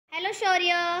Hello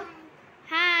Shaurya.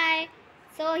 Hi.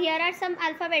 So here are some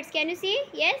alphabets. Can you see?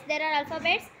 Yes, there are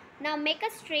alphabets. Now make a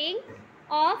string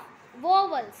of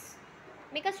vowels.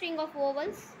 Make a string of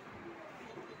vowels.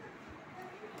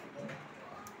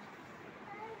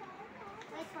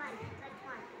 Which one?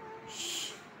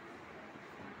 Shh.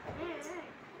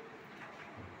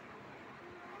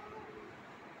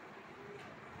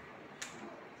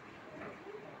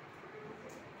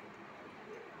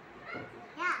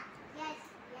 Yeah. Yes.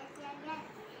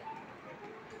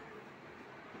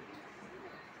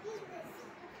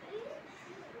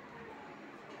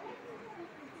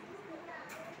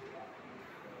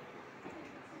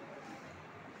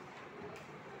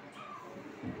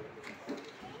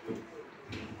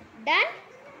 Done?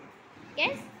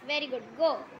 Yes, very good.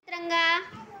 Go. Tranga.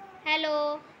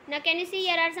 Hello. Now can you see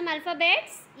here are some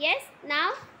alphabets? Yes.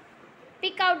 Now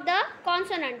pick out the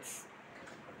consonants.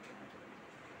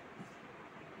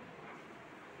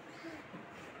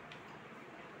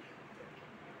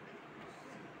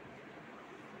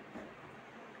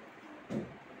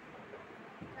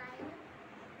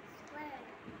 Square.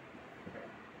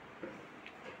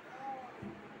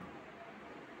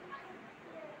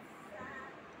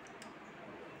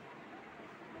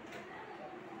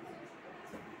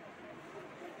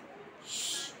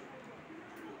 Shh.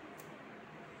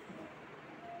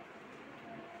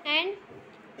 And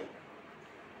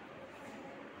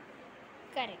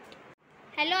correct.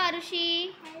 Hello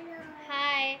Arushi. Hello.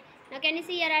 Hi. Now can you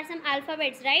see here are some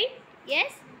alphabets, right?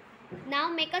 Yes.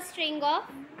 Now make a string of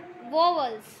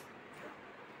vowels.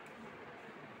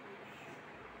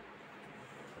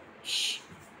 Shh.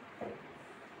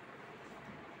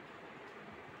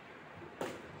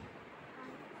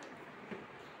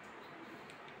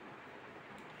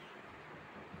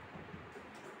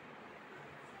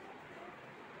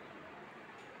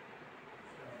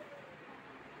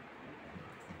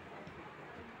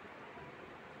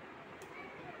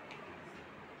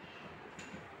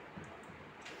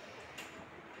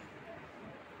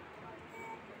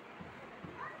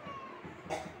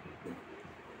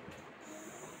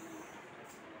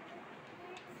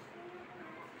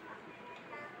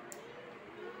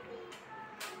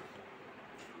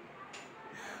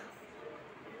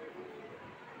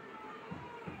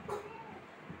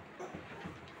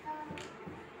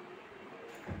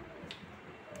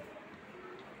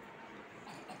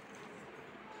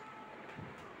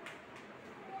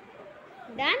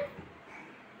 Done?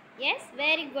 Yes,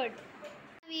 very good.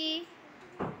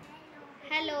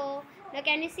 Hello. Now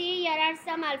can you see here are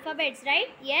some alphabets, right?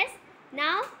 Yes.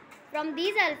 Now from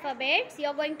these alphabets you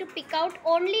are going to pick out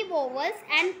only vowels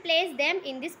and place them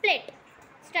in this plate.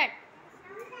 Start.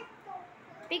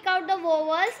 Pick out the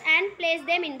vowels and place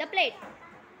them in the plate.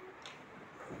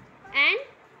 And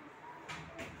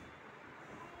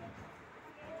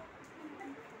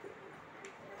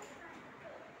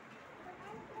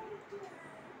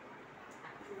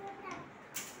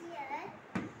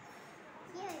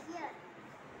Here.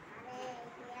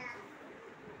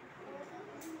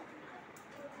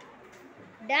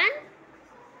 done?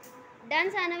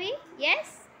 Done, Sanavi?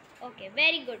 Yes? Okay,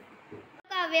 very good.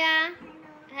 Kavya.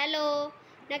 Hello.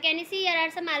 Now can you see here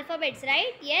are some alphabets,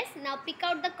 right? Yes. Now pick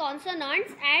out the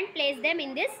consonants and place them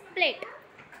in this plate.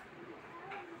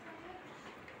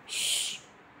 Shh.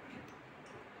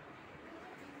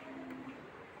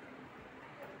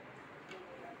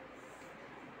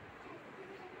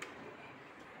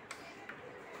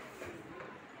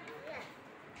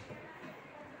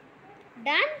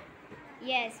 Done?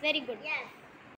 Yes, very good. Yes.